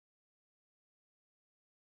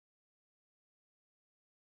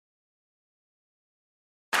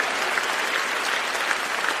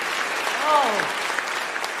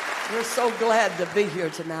We're so glad to be here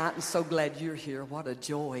tonight and so glad you're here. What a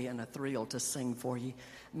joy and a thrill to sing for you.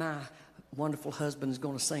 My wonderful husband is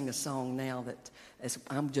going to sing a song now that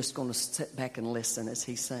I'm just going to sit back and listen as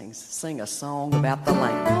he sings. Sing a song about the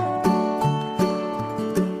Lamb.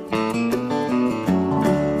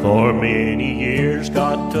 For many years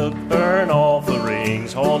God took burnt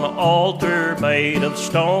offerings on an altar made of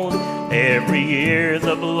stone. Every year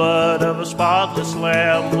the blood of a spotless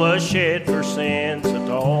lamb was shed for sin's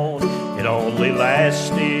atone. It only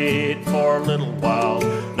lasted for a little while.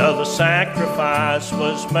 Another sacrifice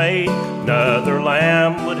was made. Another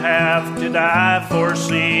lamb would have to die for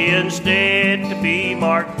sin's dead to be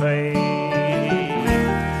marked paid.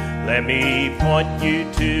 Let me point you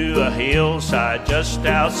to a hillside just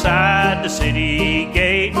outside the city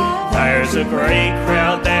gate. There's a great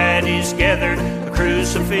crowd that is gathered, a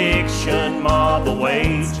crucifixion mob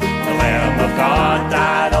awaits. The Lamb of God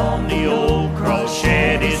died on the old cross,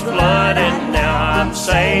 shed his blood, and now I'm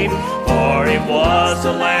saved. For it was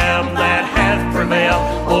the Lamb that hath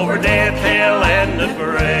prevailed over death, hell, and the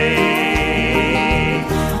grave.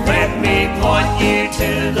 Let me point you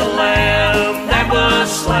to the Lamb that was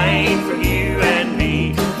slain for you and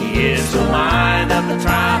me. He is the Lion of the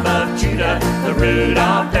tribe of Judah, the root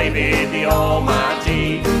of David, the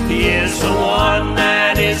Almighty. He is the one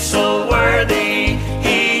that is so worthy.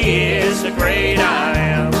 He is the great I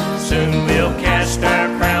am. Soon we'll cast our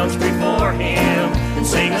crowns before him and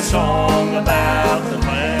sing a song about the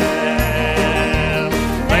Lamb.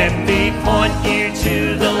 Let me point you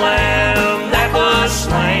to the Lamb that was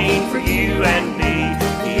slain for you and me.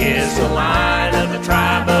 He is the Lion of the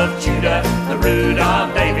tribe of Judah, the root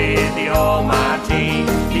of David, the Almighty.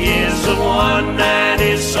 He is the one that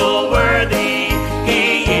is so worthy.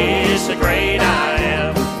 He is the great I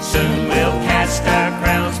am. Soon we'll cast our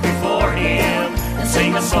crowns before him and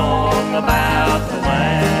sing a song about the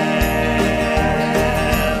Lamb.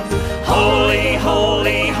 Holy,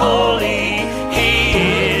 holy, holy, he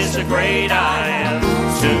is the great I am.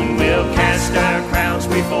 Soon we'll cast our crowns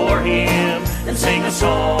before him and sing a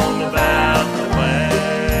song about